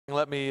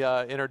Let me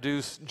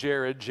introduce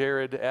Jared.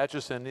 Jared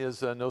Acheson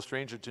is no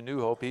stranger to New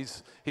Hope.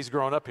 He's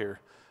grown up here.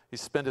 He's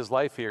spent his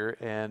life here,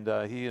 and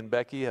he and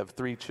Becky have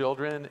 3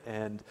 children,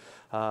 and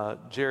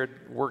Jared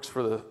works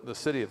for the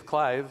city of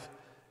Clive,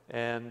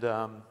 and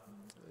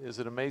is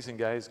an amazing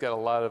guy. He's got a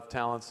lot of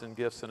talents and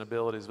gifts and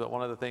abilities, but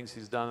one of the things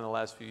he's done in the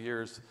last few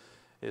years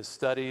is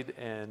studied,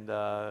 and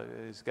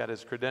he's got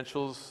his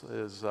credentials,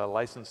 his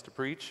license to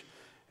preach,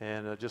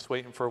 and just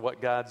waiting for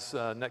what God's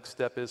next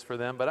step is for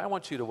them. But I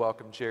want you to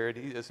welcome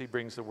Jared as he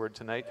brings the word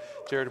tonight.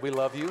 Jared, we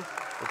love you.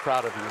 We're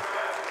proud of you.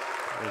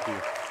 Thank you.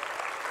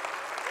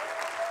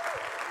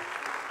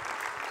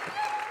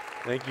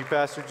 Thank you,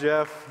 Pastor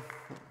Jeff.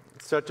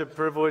 It's such a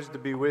privilege to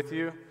be with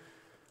you.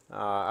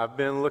 I've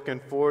been looking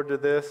forward to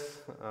this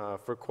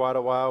for quite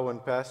a while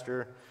when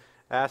Pastor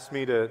asked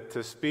me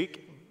to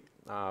speak.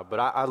 But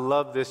I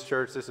love this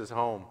church. This is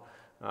home.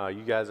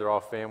 You guys are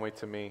all family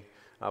to me.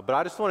 But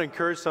I just want to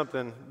encourage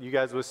you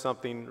guys with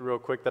something real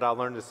quick that I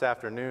learned this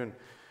afternoon.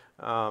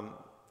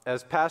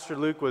 As Pastor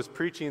Luke was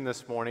preaching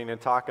this morning and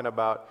talking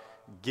about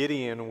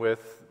Gideon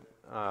with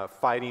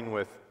fighting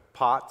with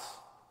pots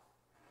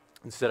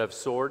instead of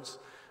swords,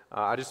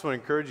 I just want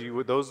to encourage you,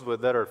 with those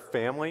that are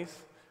families,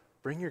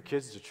 bring your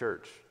kids to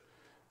church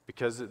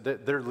because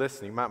they're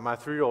listening. My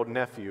 3-year-old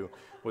nephew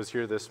was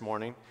here this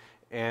morning,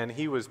 and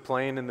he was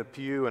playing in the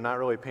pew and not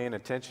really paying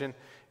attention,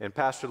 and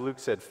Pastor Luke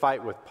said,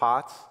 "Fight with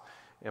pots."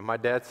 And my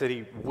dad said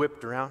he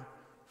whipped around,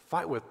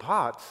 "Fight with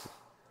pots?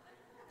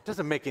 It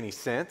doesn't make any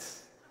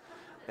sense."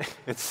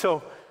 And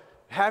so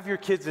have your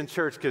kids in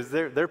church because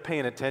they're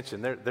paying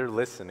attention. They're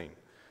listening.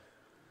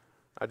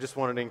 I just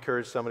wanted to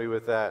encourage somebody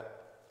with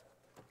that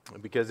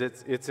because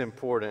it's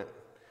important.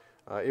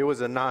 It was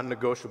a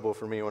non-negotiable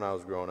for me when I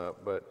was growing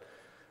up, but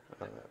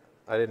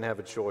I didn't have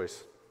a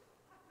choice.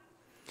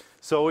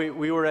 So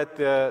we were at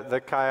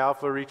the Chi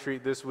Alpha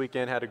retreat this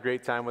weekend, had a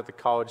great time with the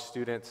college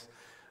students.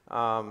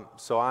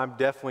 So I'm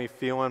definitely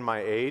feeling my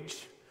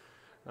age.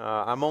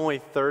 I'm only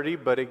 30,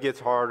 but it gets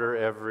harder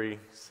every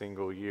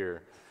single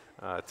year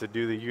to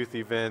do the youth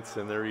events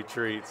and the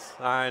retreats.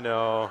 I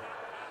know.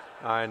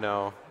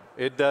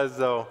 It does,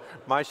 though.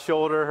 My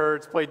shoulder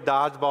hurts. Played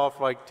dodgeball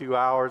for like 2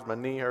 hours. My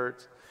knee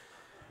hurts.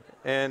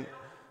 And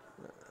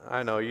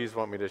I know, you just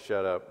want me to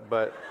shut up.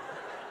 But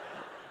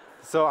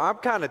so I'm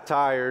kind of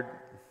tired.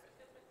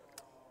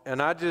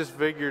 And I just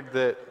figured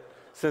that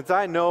since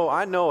I know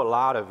a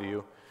lot of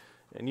you,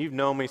 and you've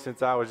known me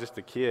since I was just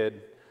a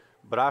kid,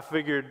 but I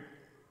figured,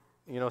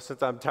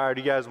 since I'm tired,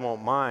 you guys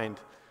won't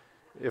mind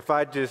if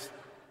I just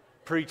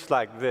preach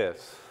like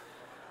this.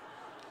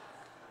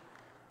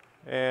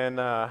 And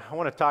I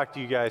want to talk to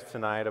you guys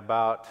tonight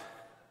about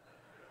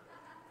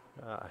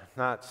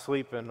not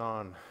sleeping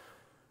on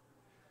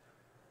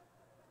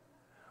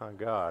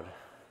God.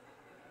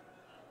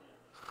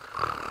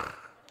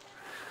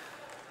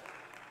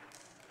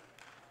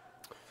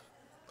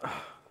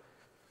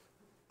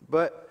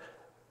 But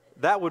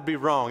that would be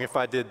wrong if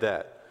I did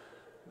that.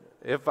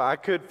 If I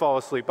could fall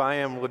asleep, I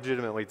am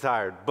legitimately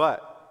tired.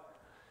 But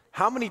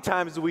how many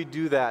times do we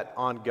do that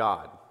on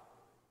God?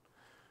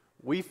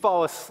 We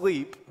fall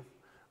asleep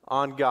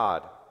on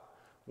God.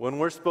 When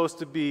we're supposed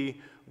to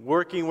be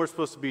working, we're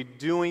supposed to be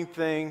doing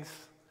things,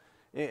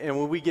 and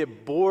when we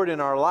get bored in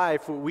our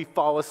life, we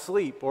fall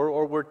asleep,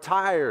 or we're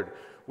tired.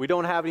 We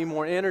don't have any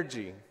more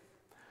energy.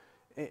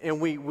 And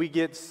we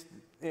get,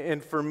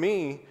 and for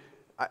me,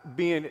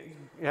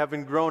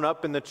 having grown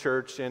up in the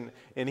church and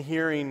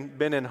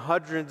been in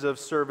hundreds of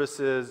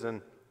services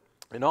and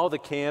all the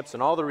camps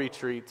and all the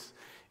retreats,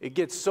 it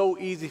gets so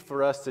easy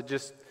for us to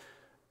just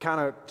kind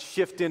of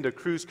shift into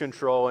cruise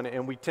control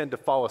and we tend to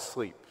fall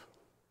asleep.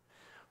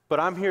 But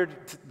I'm here,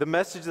 the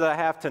message that I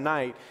have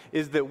tonight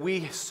is that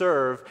we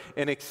serve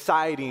an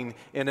exciting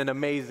and an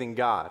amazing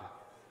God.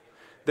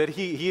 That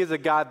He is a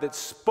God that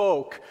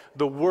spoke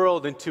the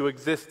world into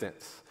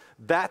existence.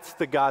 That's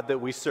the God that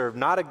we serve,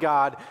 not a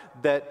God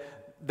that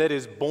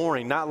is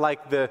boring, not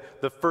like the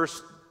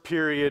first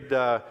period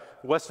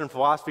Western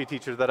philosophy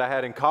teacher that I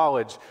had in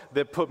college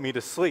that put me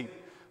to sleep.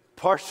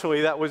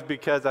 Partially that was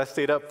because I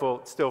stayed up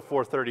still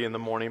 4:30 in the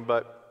morning,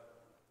 but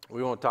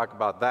we won't talk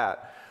about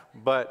that.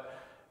 But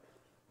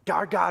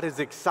our God is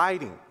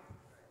exciting.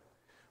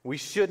 We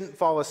shouldn't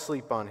fall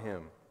asleep on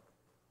Him.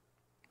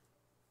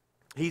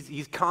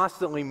 He's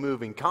constantly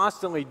moving,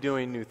 constantly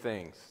doing new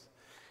things.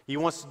 He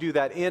wants to do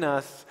that in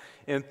us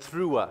and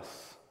through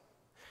us.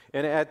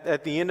 And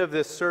at the end of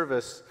this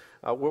service,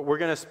 we're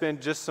going to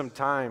spend just some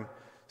time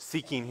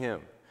seeking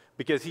Him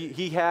because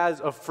He has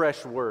a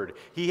fresh word.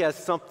 He has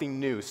something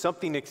new,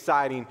 something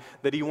exciting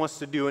that He wants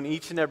to do in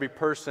each and every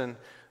person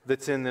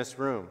that's in this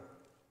room.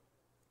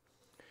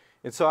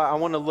 And so I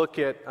want to look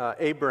at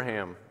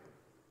Abraham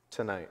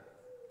tonight.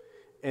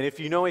 And if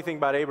you know anything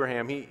about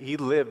Abraham, he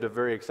lived a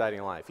very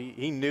exciting life.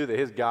 He knew that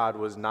his God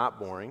was not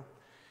boring.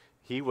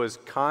 He was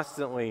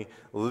constantly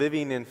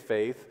living in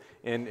faith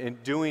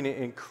and doing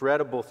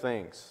incredible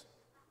things.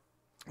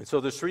 And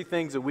so there's 3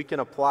 things that we can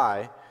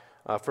apply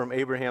from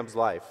Abraham's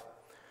life.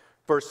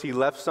 First, he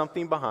left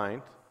something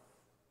behind.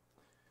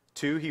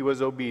 2, he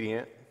was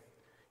obedient.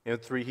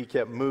 And 3, he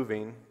kept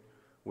moving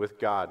with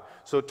God.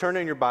 So turn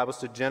in your Bibles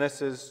to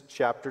Genesis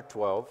chapter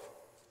 12.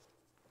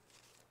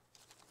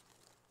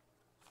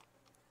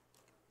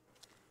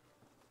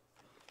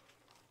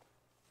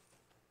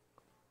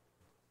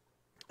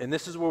 And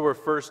this is where we're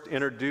first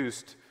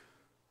introduced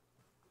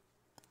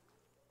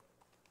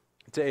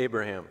to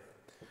Abraham.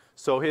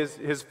 So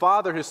his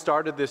father has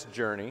started this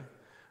journey.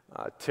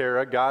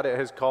 Terah, God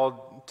has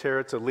called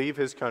Terah to leave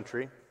his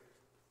country.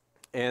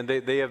 And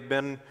they have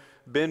been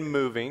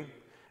moving,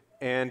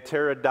 and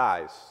Terah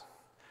dies.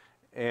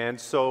 And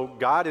so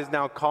God is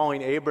now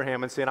calling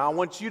Abraham and saying, I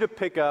want you to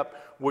pick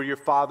up where your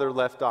father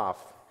left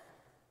off.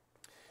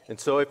 And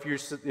so if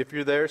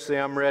you're there, say,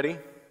 I'm ready.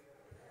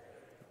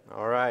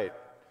 All right.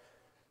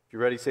 If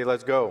you're ready, say,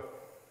 let's go.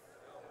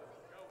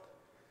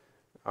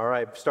 All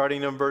right,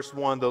 starting in verse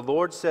 1, the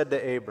Lord said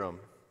to Abram,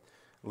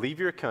 leave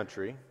your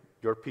country,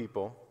 your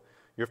people,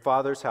 your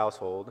father's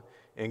household,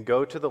 and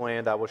go to the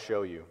land I will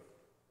show you.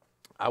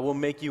 I will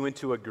make you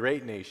into a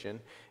great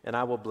nation, and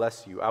I will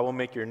bless you. I will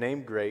make your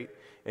name great,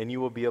 and you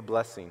will be a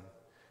blessing.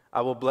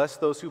 I will bless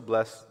those who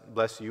bless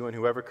you, and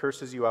whoever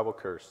curses you I will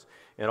curse,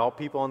 and all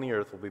people on the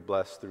earth will be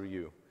blessed through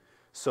you.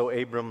 So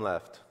Abram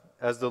left,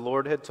 as the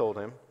Lord had told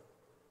him,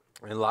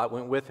 and Lot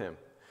went with him.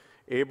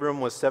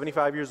 Abram was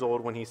 75 years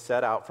old when he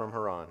set out from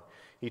Haran.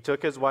 He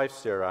took his wife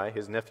Sarai,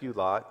 his nephew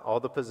Lot, all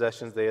the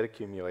possessions they had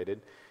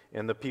accumulated,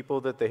 and the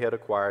people that they had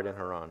acquired in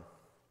Haran.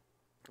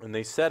 And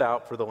they set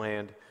out for the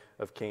land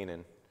of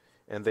Canaan,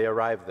 and they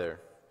arrived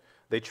there.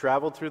 They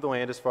traveled through the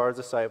land as far as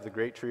the site of the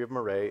great tree of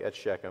Moreh at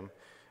Shechem.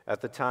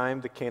 At the time,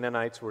 the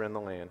Canaanites were in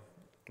the land.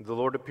 The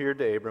Lord appeared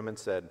to Abram and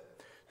said,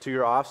 to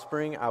your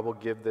offspring I will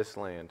give this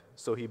land.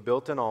 So he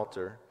built an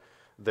altar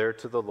there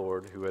to the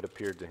Lord who had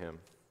appeared to him.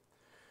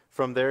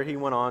 From there he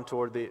went on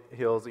toward the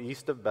hills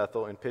east of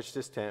Bethel and pitched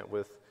his tent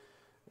with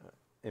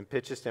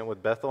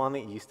Bethel on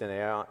the east and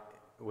Ai,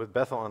 with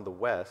Bethel on the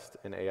west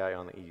and Ai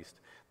on the east.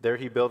 There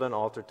he built an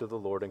altar to the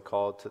Lord and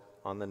called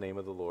on the name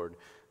of the Lord.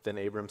 Then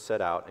Abram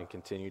set out and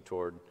continued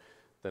toward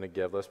the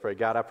Negev. Let's pray.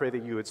 God, I pray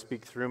that you would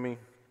speak through me.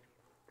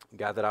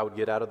 God, that I would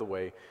get out of the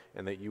way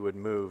and that you would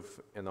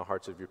move in the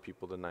hearts of your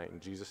people tonight.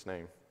 In Jesus'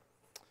 name,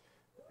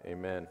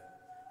 amen.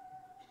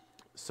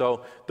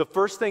 So the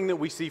first thing that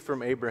we see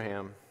from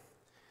Abraham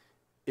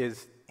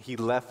is he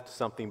left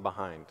something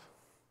behind.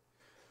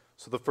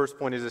 So the first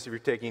point is this, if you're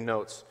taking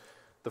notes.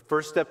 The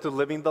first step to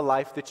living the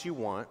life that you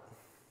want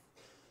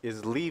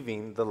is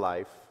leaving the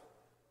life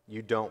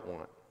you don't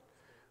want.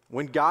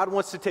 When God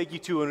wants to take you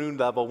to a new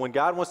level, when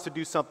God wants to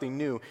do something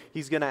new,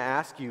 he's going to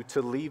ask you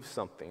to leave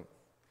something.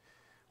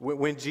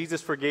 When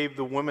Jesus forgave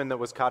the woman that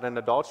was caught in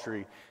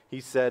adultery,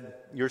 he said,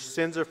 your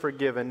sins are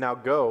forgiven, now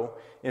go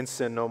and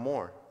sin no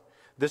more.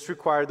 This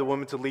required the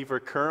woman to leave her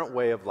current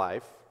way of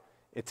life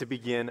and to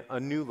begin a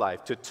new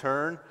life, to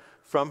turn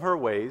from her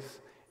ways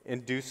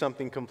and do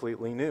something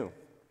completely new.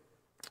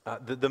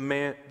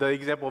 The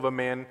example of a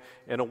man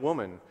and a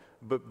woman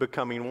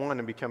becoming one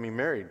and becoming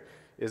married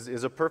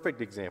is a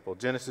perfect example.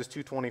 Genesis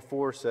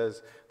 2:24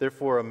 says,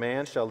 therefore a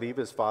man shall leave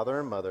his father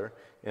and mother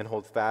and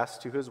hold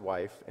fast to his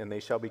wife, and they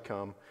shall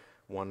become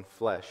one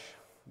flesh.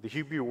 The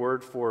Hebrew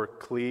word for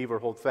cleave or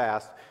hold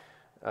fast,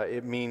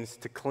 it means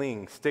to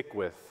cling, stick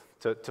with,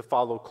 to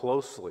follow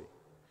closely.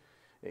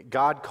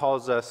 God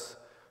calls us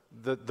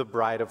the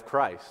bride of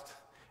Christ.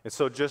 And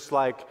so just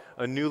like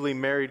a newly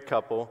married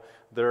couple,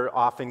 they're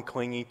often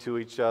clingy to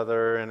each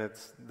other, and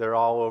they're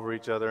all over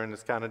each other, and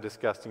it's kind of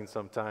disgusting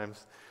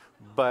sometimes.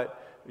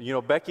 But, you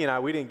know, Becky and I,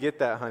 we didn't get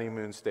that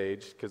honeymoon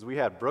stage because we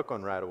had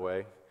Brooklyn right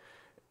away.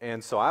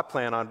 And so I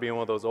plan on being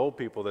one of those old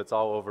people that's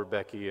all over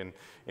Becky and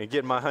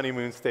getting my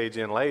honeymoon stage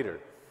in later,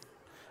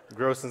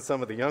 grossing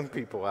some of the young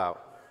people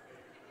out.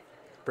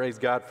 Praise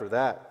God for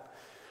that.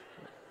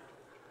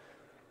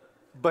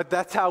 But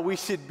that's how we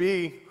should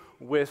be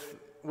with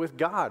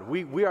God.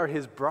 We are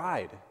his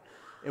bride,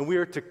 and we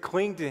are to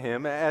cling to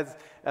him as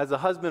a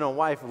husband and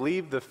wife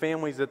leave the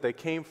families that they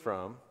came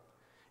from,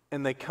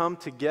 and they come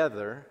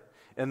together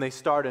and they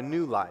start a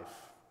new life.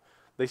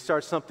 They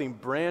start something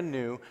brand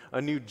new,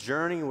 a new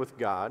journey with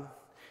God,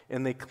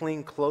 and they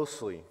cling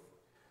closely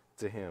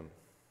to him.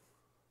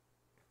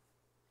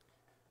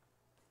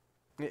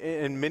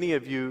 And many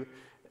of you,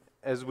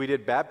 as we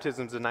did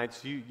baptisms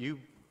tonight, you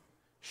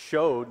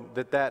showed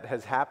that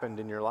has happened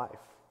in your life.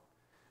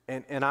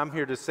 And I'm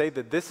here to say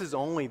that this is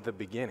only the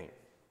beginning.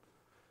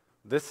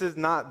 This is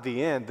not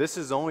the end. This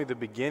is only the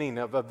beginning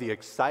of the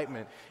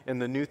excitement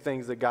and the new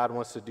things that God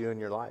wants to do in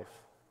your life.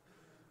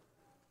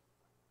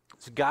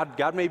 So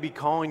God may be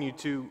calling you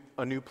to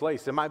a new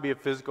place. It might be a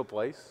physical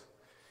place,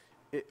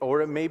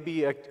 or it may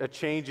be a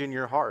change in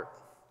your heart.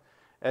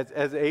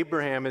 As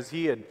Abraham, as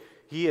he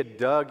had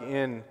dug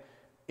in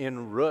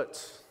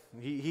roots,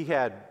 he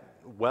had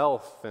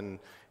wealth and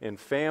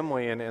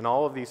family and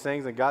all of these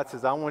things, and God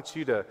says, I want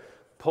you to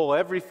pull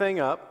everything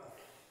up,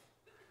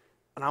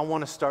 and I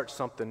want to start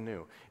something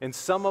new. And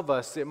some of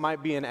us, it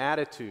might be an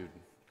attitude.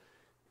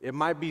 It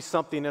might be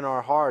something in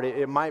our heart.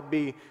 It might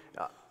be,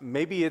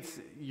 maybe it's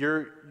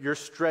you're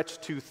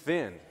stretched too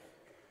thin.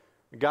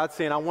 God's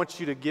saying, I want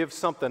you to give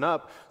something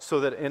up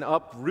and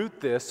uproot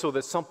this so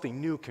that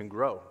something new can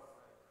grow.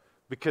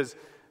 Because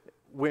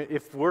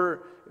if we're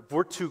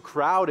too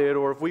crowded,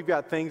 or if we've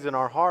got things in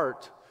our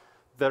heart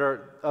that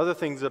are other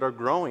things that are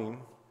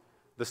growing,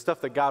 the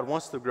stuff that God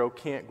wants to grow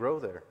can't grow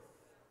there.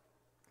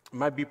 It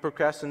might be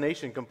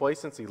procrastination,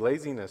 complacency,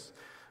 laziness,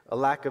 a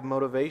lack of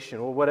motivation,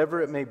 or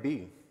whatever it may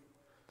be.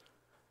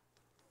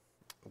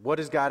 What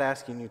is God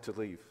asking you to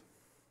leave?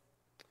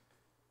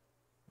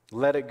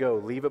 Let it go.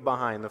 Leave it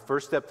behind. The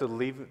first step to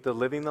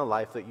living the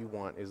life that you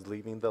want is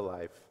leaving the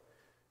life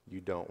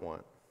you don't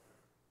want.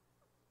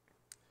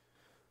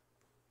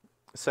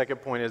 The second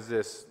point is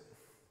this: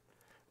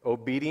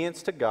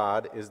 obedience to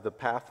God is the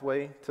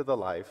pathway to the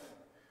life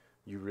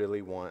you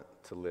really want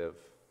to live.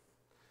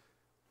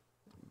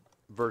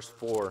 Verse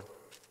 4,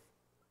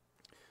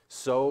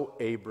 so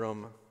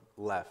Abram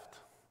left.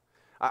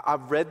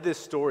 I've read this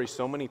story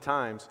so many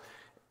times,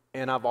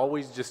 and I've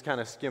always just kind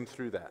of skimmed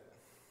through that.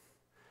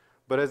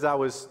 But as I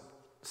was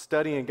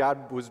studying,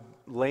 God was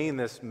laying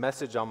this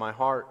message on my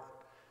heart.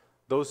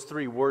 Those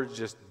three words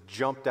just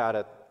jumped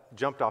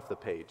off the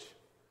page.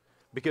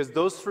 Because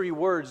those three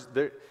words,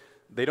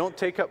 they don't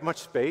take up much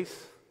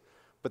space,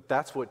 but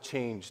that's what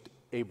changed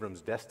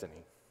Abram's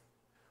destiny,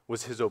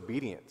 was his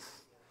obedience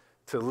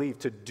to leave,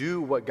 to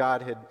do what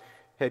God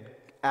had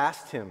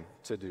asked him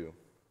to do.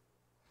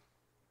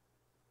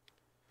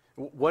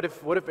 What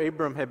if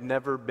Abram had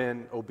never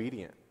been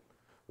obedient?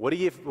 What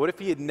if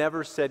he had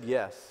never said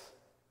yes?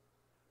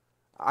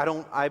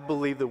 I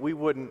believe that we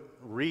wouldn't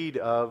read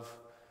of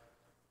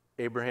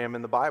Abraham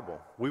in the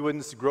Bible. We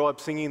wouldn't grow up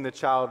singing the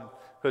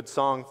childhood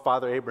song,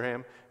 Father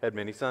Abraham had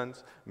many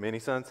sons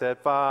had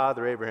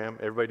Father Abraham.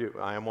 Everybody do,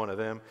 I am one of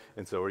them,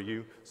 and so are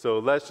you. So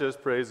let's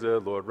just praise the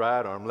Lord.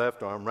 Right arm, left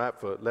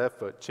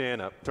foot,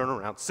 chin up, turn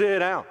around, sit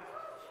down.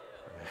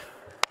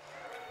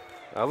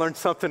 I learned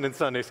something in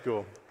Sunday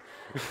school.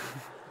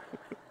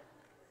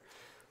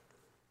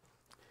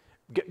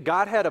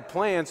 God had a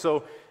plan,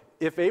 so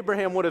if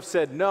Abraham would have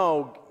said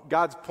no,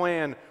 God's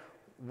plan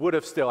would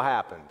have still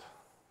happened,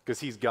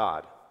 because he's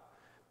God.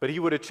 But he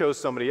would have chose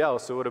somebody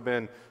else. It would have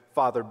been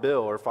Father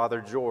Bill or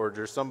Father George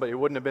or somebody. It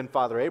wouldn't have been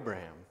Father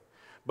Abraham.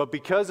 But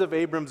because of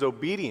Abram's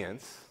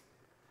obedience,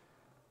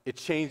 it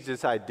changed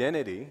his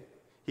identity.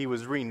 He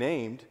was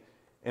renamed,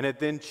 and it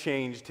then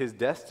changed his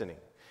destiny.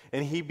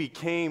 And he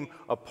became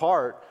a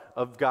part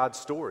of God's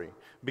story.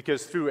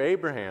 Because through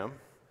Abraham,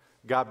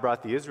 God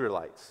brought the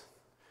Israelites.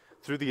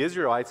 Through the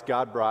Israelites,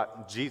 God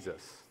brought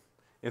Jesus.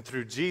 And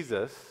through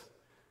Jesus,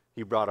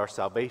 he brought our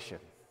salvation.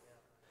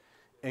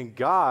 And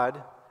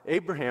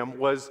Abraham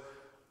was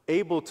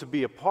able to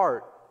be a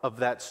part of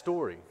that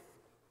story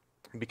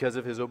because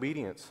of his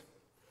obedience.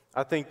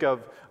 I think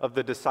of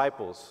the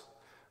disciples,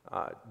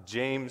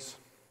 James,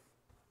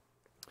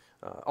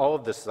 all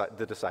of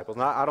the disciples.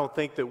 Now, I don't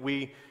think that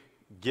we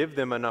give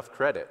them enough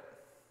credit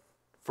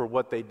for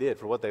what they did,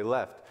 for what they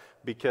left,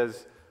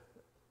 because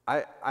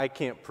I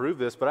can't prove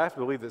this, but I have to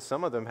believe that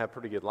some of them have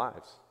pretty good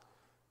lives.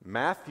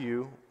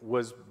 Matthew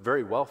was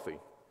very wealthy.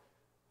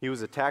 He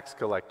was a tax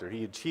collector.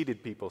 He had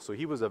cheated people, so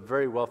he was a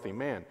very wealthy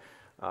man.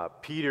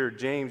 Peter,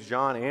 James,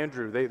 John,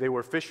 Andrew, they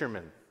were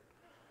fishermen.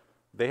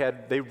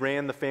 They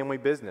ran the family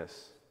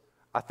business.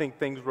 I think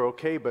things were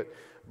okay,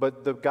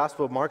 but the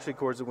Gospel of Mark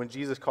records that when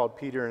Jesus called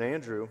Peter and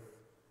Andrew,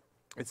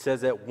 it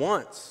says at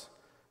once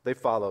they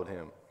followed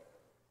him.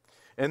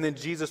 And then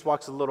Jesus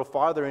walks a little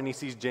farther and he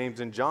sees James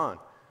and John.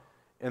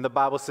 And the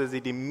Bible says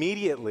that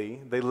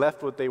immediately they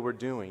left what they were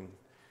doing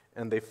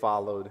and they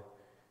followed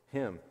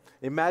him.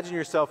 Imagine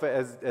yourself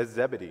as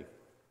Zebedee.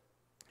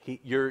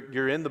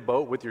 You're in the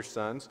boat with your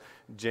sons,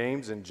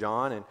 James and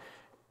John,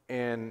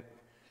 and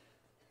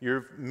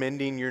you're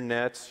mending your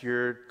nets,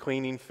 you're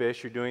cleaning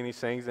fish, you're doing these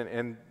things,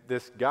 and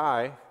this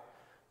guy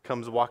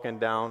comes walking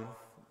down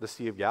the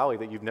Sea of Galilee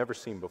that you've never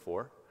seen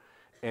before,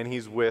 and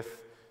he's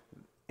with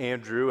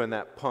Andrew and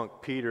that punk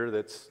Peter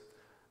that's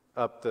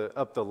up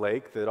the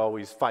lake, that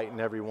always fighting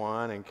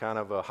everyone and kind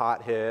of a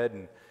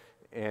hothead,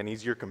 and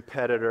he's your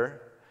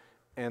competitor.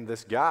 And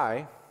this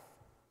guy,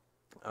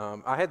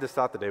 I had this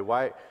thought today,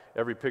 why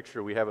every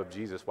picture we have of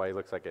Jesus, why he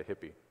looks like a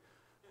hippie.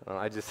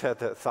 I just had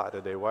that thought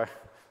today, why?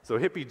 So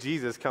hippie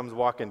Jesus comes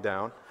walking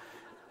down,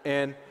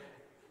 and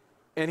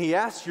he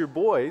asks your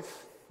boys,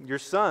 your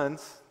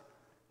sons,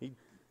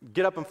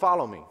 get up and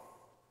follow me.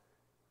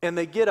 And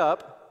they get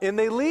up and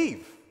they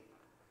leave.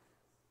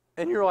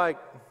 And you're like,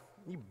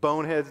 you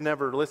boneheads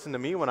never listen to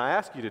me when I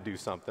ask you to do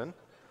something.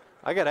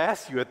 I got to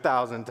ask you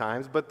 1,000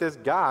 times. But this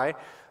guy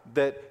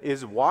that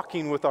is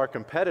walking with our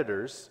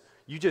competitors,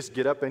 you just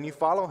get up and you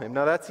follow him.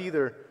 Now that's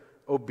either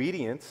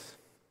obedience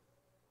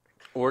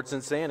or it's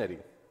insanity.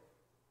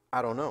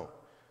 I don't know.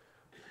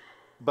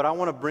 But I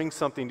want to bring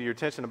something to your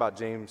attention about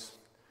James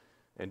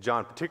and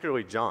John,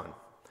 particularly John.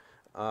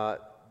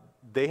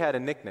 They had a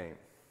nickname.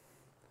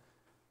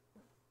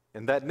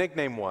 And that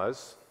nickname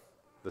was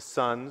the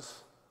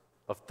Sons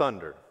of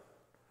Thunder.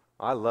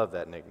 I love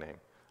that nickname.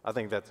 I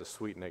think that's a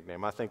sweet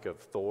nickname. I think of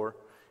Thor,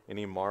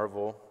 any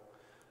Marvel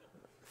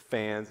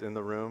fans in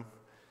the room.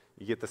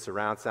 You get the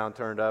surround sound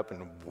turned up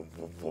and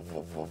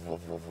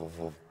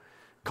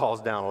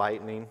calls down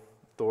lightning.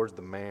 Thor's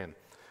the man.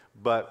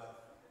 But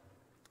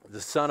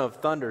the son of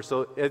thunder.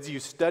 So as you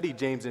study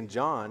James and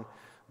John,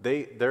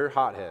 they're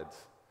hotheads.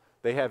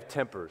 They have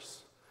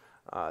tempers.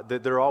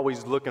 They're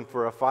always looking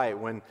for a fight.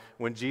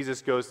 When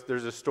Jesus goes,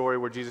 there's a story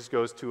where Jesus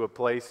goes to a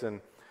place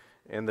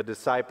and the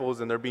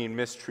disciples, and they're being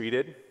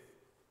mistreated.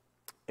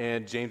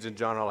 And James and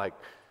John are like,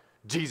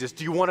 Jesus,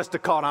 do you want us to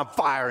call down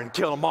fire and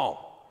kill them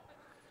all?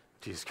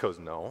 Jesus goes,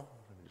 no,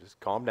 just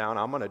calm down.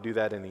 I'm going to do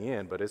that in the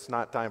end, but it's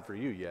not time for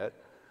you yet.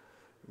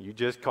 You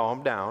just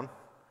calm down.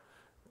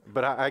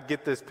 But I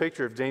get this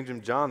picture of James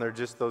and John. They're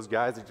just those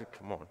guys that just,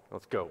 come on,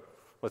 let's go.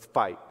 Let's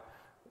fight.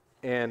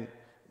 And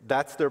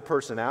that's their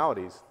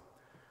personalities.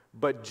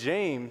 But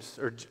James,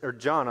 or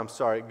John, I'm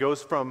sorry,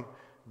 goes from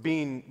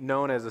being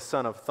known as the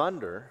son of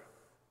thunder,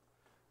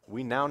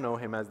 we now know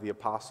him as the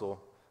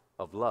apostle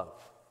of love.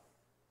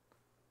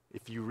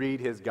 If you read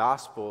his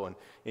gospel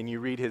and you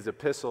read his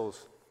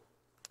epistles,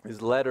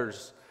 his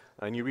letters,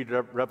 and you read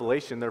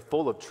Revelation, they're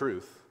full of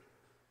truth.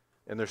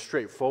 And they're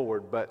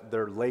straightforward, but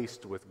they're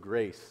laced with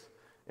grace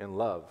and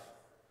love.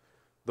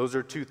 Those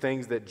are two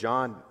things that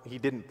John, he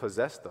didn't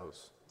possess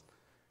those.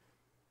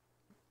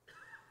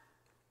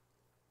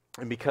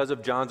 And because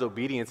of John's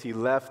obedience, he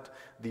left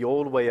the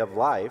old way of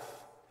life,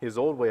 his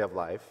old way of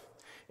life,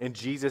 and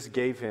Jesus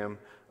gave him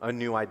a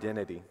new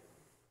identity.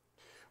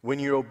 When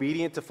you're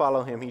obedient to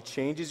follow him, he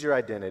changes your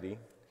identity,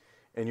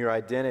 and your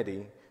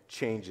identity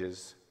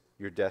changes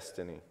your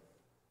destiny.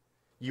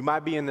 You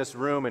might be in this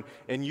room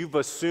and you've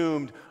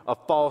assumed a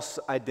false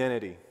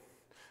identity.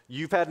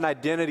 You've had an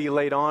identity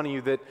laid on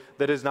you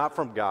that is not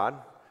from God.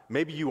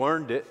 Maybe you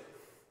earned it.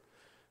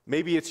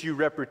 Maybe it's your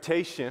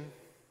reputation.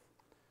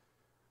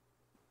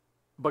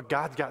 But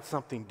God's got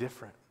something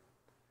different.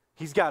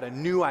 He's got a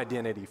new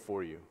identity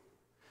for you.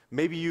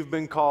 Maybe you've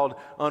been called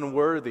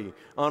unworthy,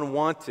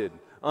 unwanted,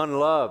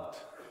 unloved,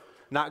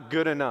 not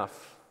good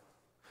enough.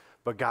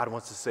 But God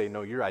wants to say,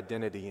 no, your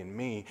identity in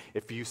me,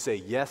 if you say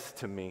yes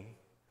to me,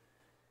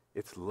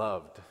 it's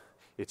loved,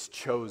 it's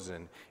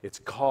chosen, it's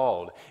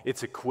called,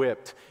 it's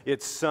equipped,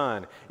 it's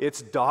son,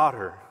 it's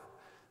daughter.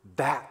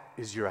 That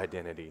is your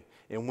identity.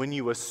 And when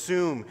you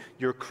assume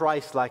your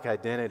Christ-like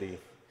identity,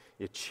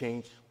 it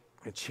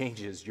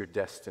changes your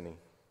destiny.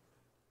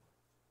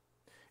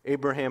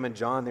 Abraham and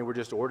John, they were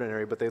just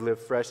ordinary, but they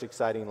lived fresh,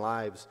 exciting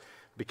lives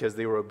because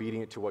they were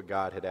obedient to what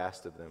God had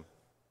asked of them.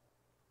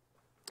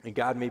 And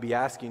God may be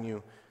asking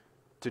you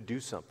to do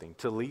something,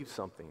 to leave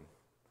something,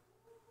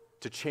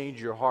 to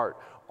change your heart.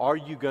 Are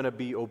you going to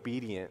be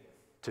obedient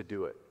to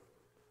do it?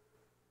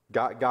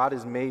 God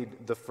has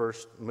made the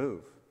first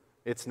move.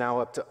 It's now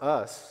up to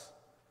us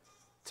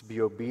to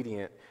be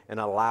obedient and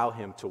allow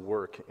him to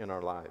work in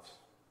our lives.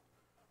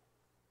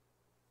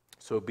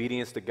 So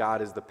obedience to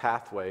God is the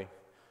pathway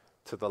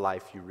to the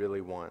life you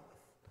really want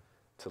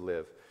to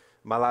live.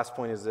 My last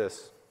point is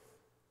this: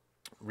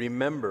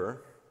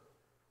 remember,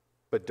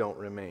 but don't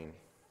remain.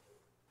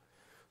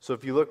 So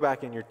if you look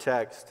back in your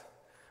text,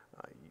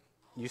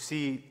 you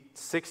see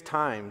 6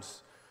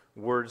 times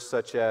words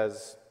such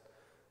as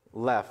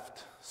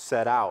left,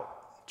 set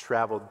out,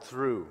 traveled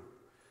through,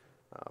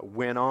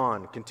 went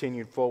on,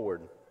 continued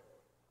forward.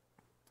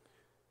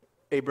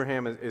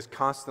 Abraham is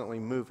constantly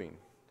moving.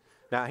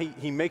 Now,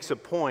 he makes a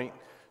point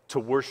to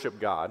worship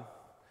God.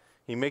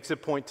 He makes a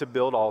point to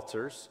build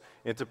altars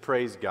and to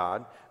praise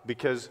God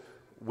because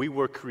we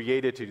were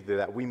created to do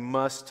that. We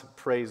must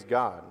praise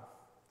God.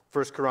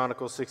 1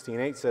 Chronicles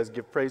 16:8 says,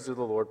 "Give praise to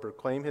the Lord,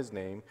 proclaim his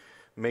name,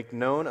 make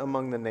known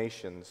among the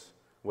nations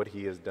what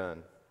he has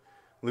done."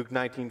 Luke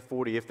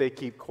 19:40, "If they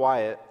keep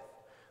quiet,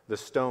 the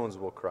stones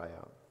will cry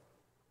out."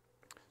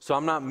 So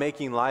I'm not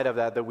making light of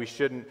that we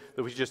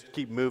just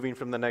keep moving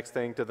from the next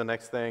thing to the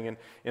next thing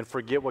and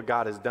forget what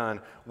God has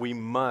done. We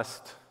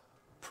must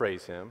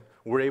praise him.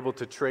 We're able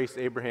to trace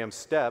Abraham's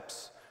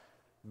steps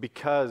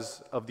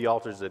because of the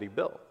altars that he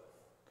built.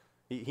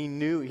 He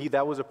knew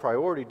that was a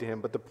priority to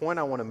him, but the point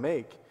I want to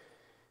make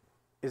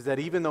is that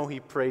even though he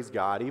praised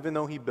God, even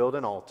though he built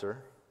an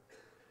altar,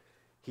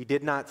 he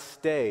did not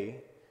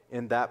stay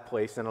in that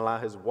place and allow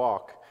his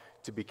walk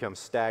to become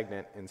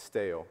stagnant and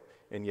stale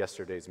in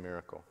yesterday's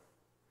miracle.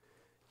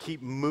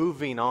 Keep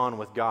moving on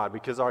with God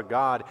because our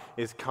God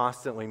is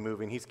constantly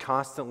moving. He's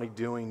constantly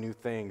doing new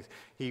things.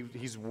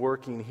 He's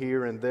working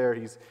here and there.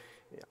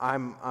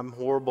 I'm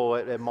horrible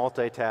at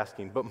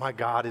multitasking, but my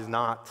God is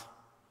not.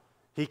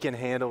 He can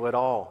handle it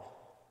all.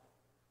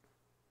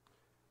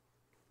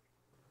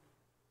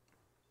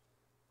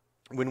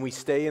 When we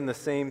stay in the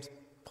same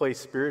place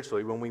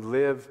spiritually, when we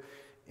live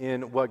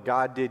in what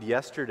God did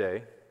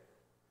yesterday,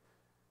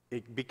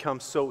 it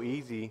becomes so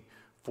easy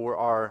for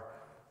our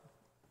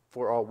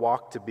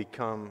walk to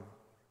become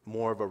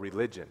more of a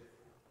religion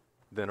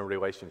than a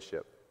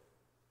relationship.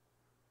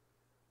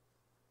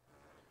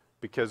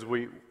 Because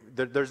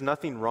there's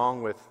nothing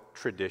wrong with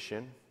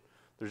tradition.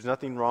 There's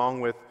nothing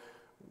wrong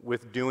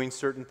with doing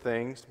certain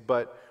things,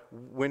 but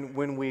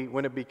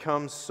when it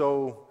becomes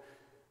so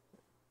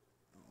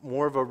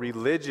more of a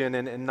religion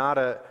and not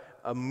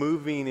a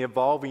moving,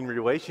 evolving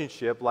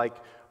relationship like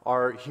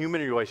our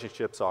human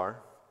relationships are,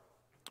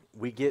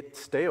 we get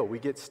stale, we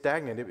get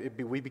stagnant.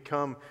 We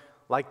become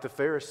like the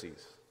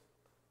Pharisees,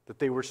 that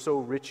they were so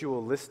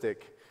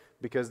ritualistic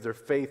because their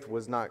faith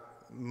was not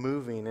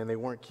moving and they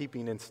weren't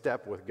keeping in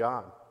step with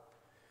God.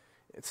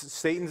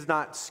 Satan's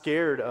not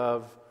scared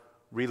of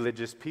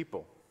religious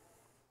people.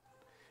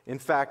 In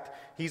fact,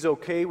 he's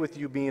okay with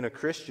you being a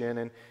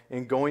Christian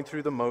and going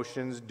through the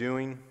motions,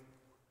 doing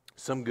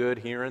some good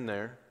here and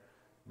there,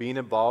 being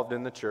involved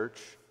in the church.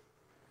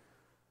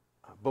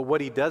 But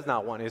what he does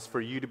not want is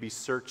for you to be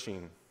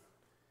searching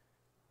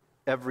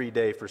every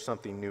day for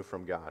something new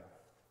from God.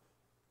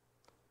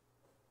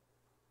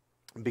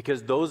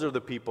 Because those are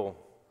the people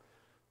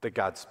that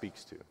God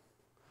speaks to.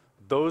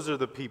 Those are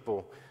the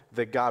people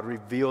that God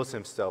reveals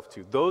himself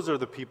to. Those are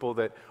the people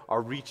that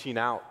are reaching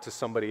out to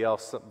somebody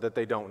else that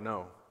they don't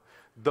know.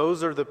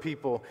 Those are the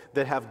people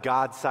that have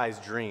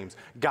God-sized dreams,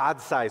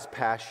 God-sized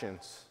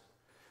passions.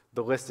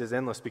 The list is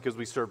endless because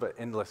we serve an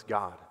endless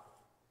God.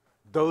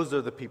 Those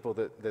are the people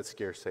that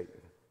scare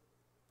Satan.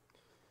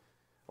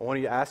 I want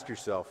you to ask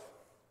yourself,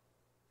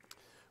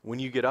 when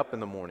you get up in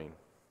the morning,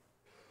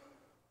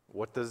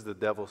 what does the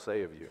devil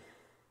say of you?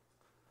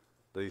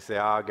 Does he say,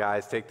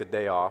 guys, take the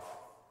day off?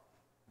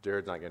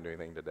 Jared's not going to do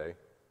anything today.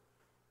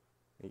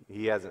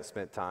 He hasn't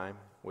spent time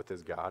with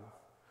his God.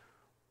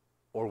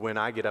 Or when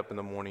I get up in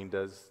the morning,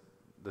 does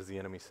the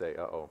enemy say,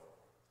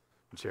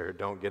 Jared,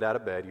 don't get out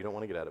of bed. You don't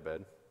want to get out of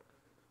bed.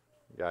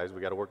 Guys,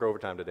 we got to work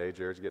overtime today.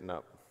 Jared's getting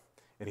up.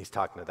 And he's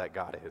talking to that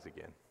God of his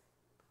again.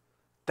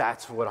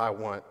 That's what I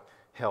want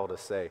hell to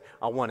say.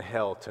 I want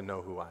hell to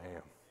know who I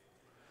am.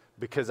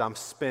 Because I'm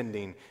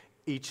spending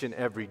each and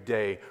every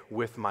day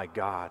with my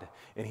God,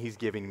 and he's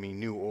giving me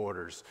new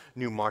orders,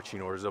 new marching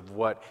orders of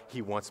what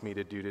he wants me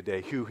to do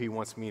today, who he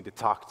wants me to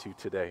talk to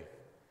today.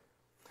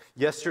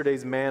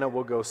 Yesterday's manna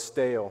will go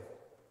stale,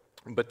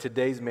 but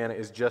today's manna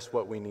is just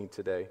what we need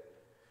today.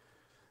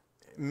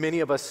 Many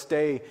of us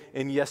stay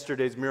in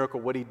yesterday's miracle,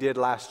 what he did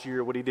last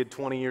year, what he did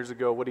 20 years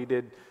ago, what he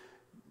did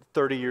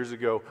 30 years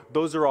ago.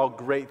 Those are all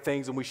great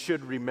things, and we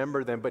should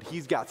remember them, but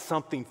he's got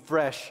something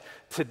fresh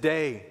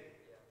today.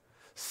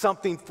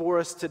 Something for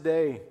us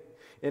today.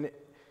 And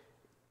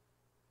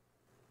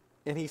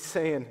he's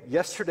saying,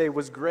 yesterday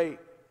was great,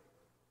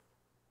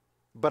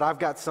 but I've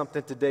got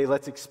something today.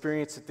 Let's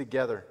experience it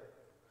together.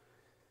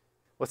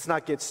 Let's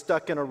not get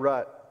stuck in a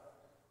rut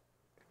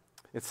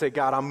and say,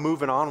 God, I'm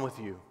moving on with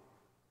you.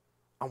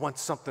 I want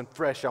something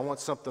fresh. I want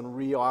something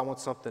real. I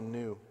want something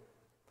new.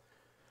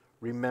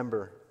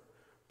 Remember,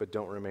 but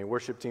don't remain.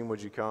 Worship team,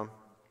 would you come?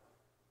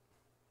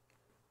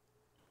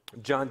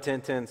 John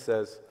 10:10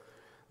 says,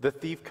 the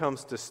thief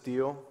comes to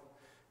steal,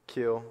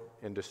 kill,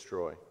 and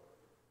destroy.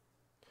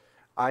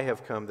 I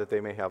have come that they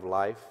may have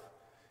life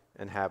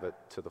and have it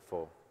to the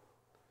full.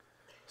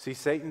 See,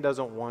 Satan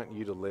doesn't want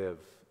you to live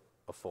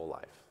a full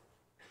life.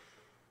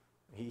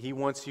 He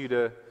wants you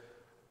to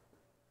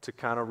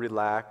kind of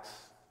relax,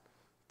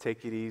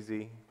 take it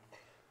easy,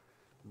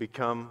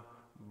 become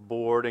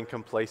bored and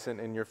complacent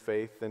in your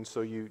faith, and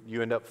so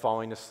you end up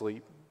falling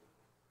asleep.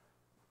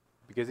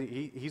 Because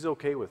he's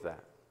okay with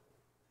that.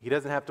 He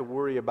doesn't have to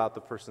worry about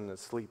the person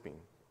that's sleeping.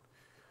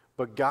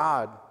 But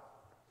God,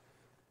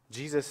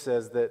 Jesus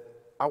says that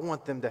I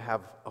want them to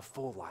have a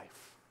full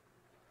life.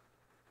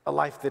 A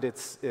life that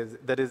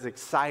is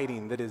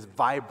exciting, that is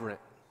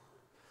vibrant.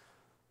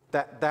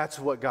 That's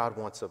what God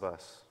wants of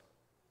us.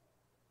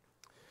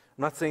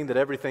 I'm not saying that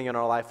everything in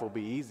our life will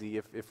be easy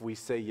if we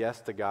say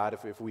yes to God,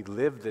 if we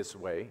live this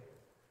way.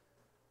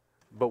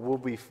 But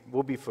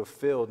we'll be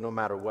fulfilled no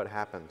matter what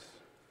happens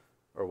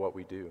or what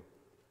we do.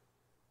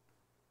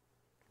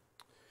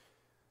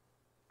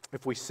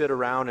 If we sit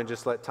around and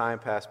just let time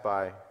pass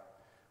by,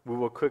 we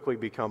will quickly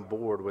become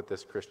bored with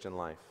this Christian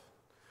life.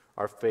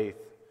 Our faith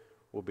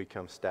will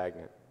become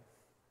stagnant.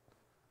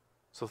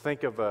 So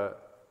think of a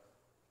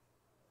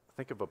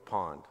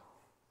pond.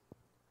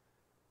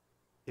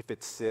 If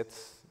it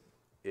sits,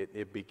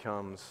 it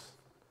becomes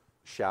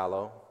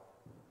shallow.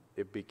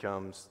 It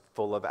becomes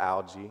full of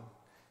algae.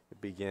 It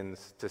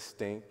begins to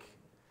stink.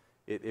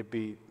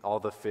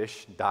 All the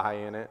fish die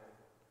in it.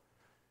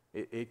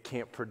 It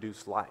can't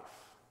produce life.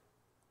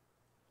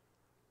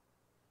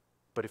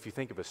 But if you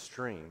think of a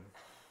stream,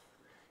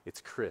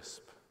 it's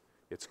crisp,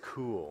 it's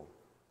cool,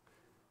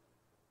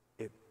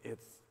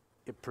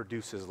 it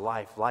produces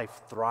life.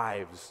 Life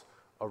thrives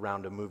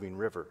around a moving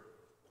river.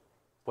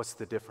 What's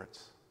the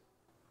difference?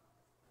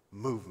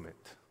 Movement.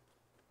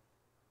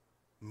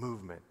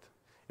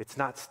 It's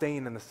not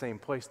staying in the same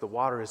place. The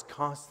water is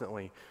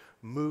constantly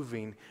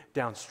moving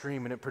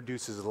downstream, and it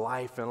produces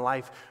life, and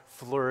life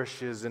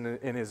flourishes and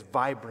is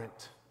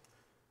vibrant.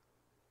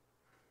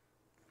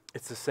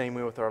 It's the same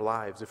way with our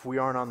lives. If we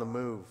aren't on the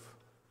move,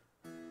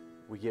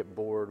 we get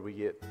bored,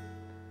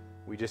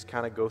 we just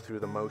kind of go through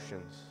the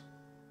motions.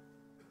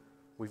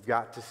 We've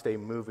got to stay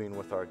moving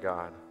with our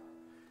God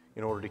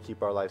in order to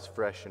keep our lives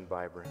fresh and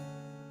vibrant.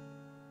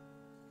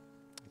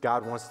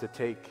 God wants to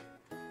take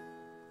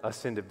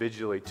us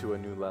individually to a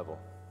new level.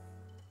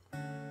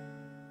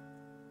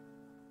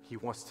 He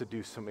wants to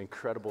do some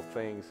incredible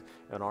things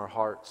in our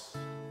hearts.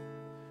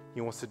 He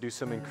wants to do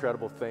some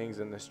incredible things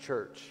in this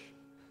church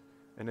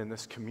and in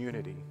this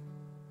community.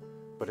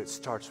 But it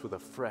starts with a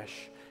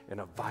fresh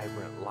and a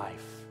vibrant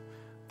life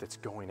that's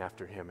going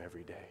after Him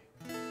every day.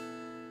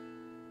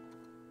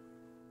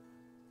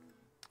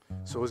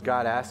 So is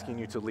God asking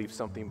you to leave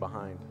something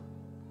behind?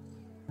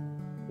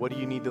 What do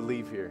you need to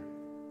leave here?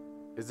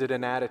 Is it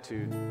an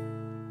attitude?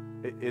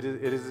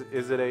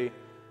 Is it a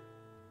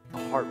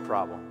heart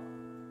problem?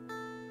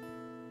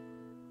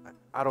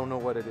 I don't know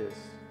what it is.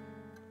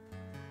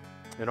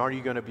 And are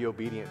you going to be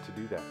obedient to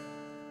do that?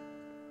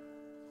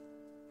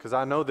 Because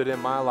I know that in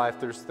my life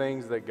there's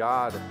things that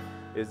God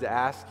is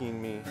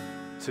asking me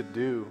to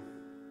do,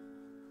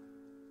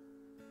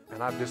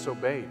 and I've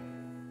disobeyed.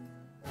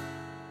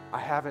 I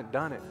haven't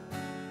done it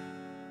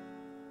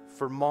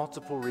for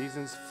multiple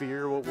reasons,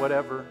 fear,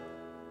 whatever.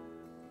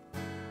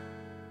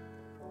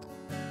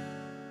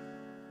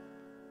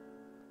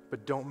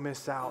 But don't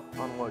miss out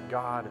on what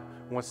God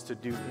wants to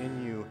do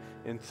in you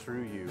and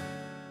through you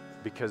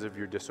because of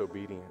your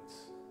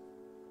disobedience.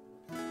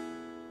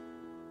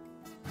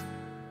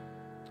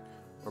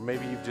 Or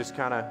maybe you've just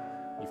kind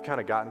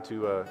of gotten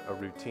to a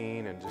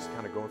routine and just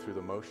kind of going through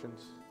the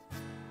motions.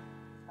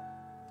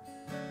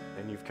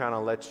 And you've kind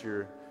of let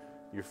your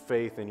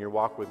faith and your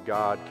walk with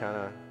God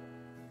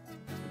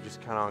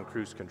just kind of on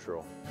cruise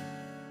control.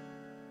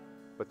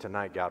 But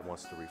tonight God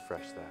wants to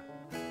refresh that.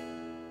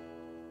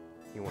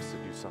 He wants to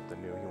do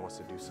something new. He wants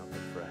to do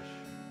something fresh.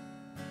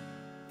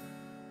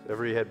 So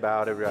every head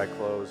bowed, every eye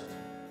closed.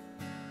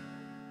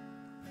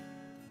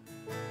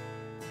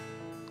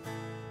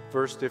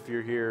 First, if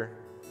you're here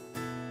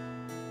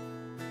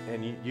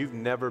and you've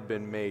never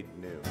been made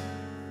new,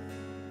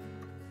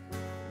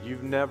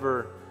 you've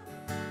never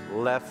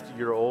left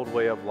your old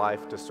way of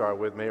life to start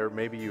with, or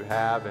maybe you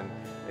have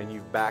and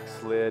you've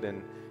backslid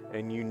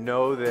and you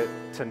know that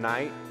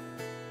tonight,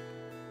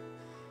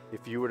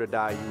 if you were to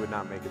die, you would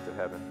not make it to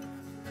heaven.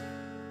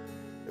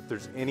 If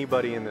there's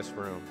anybody in this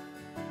room,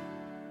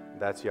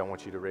 that's you. I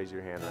want you to raise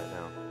your hand right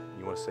now.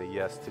 You want to say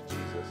yes to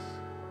Jesus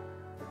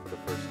for the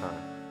first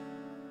time.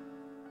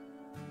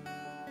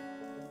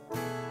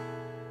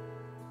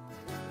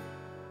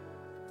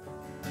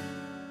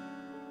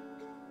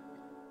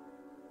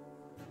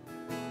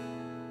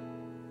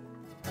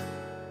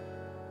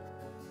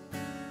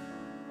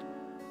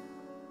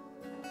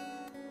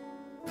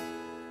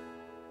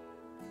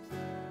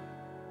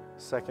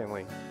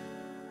 Secondly,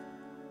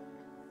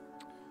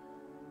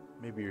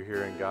 maybe you're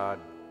hearing God,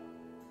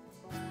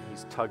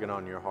 He's tugging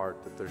on your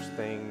heart that there's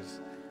things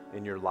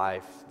in your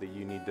life that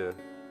you need to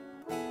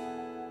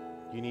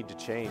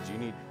change.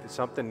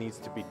 Something needs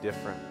to be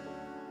different.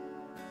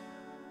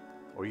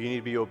 Or you need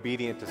to be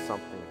obedient to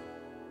something.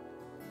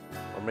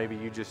 Or maybe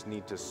you just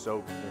need to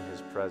soak in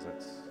His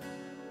presence.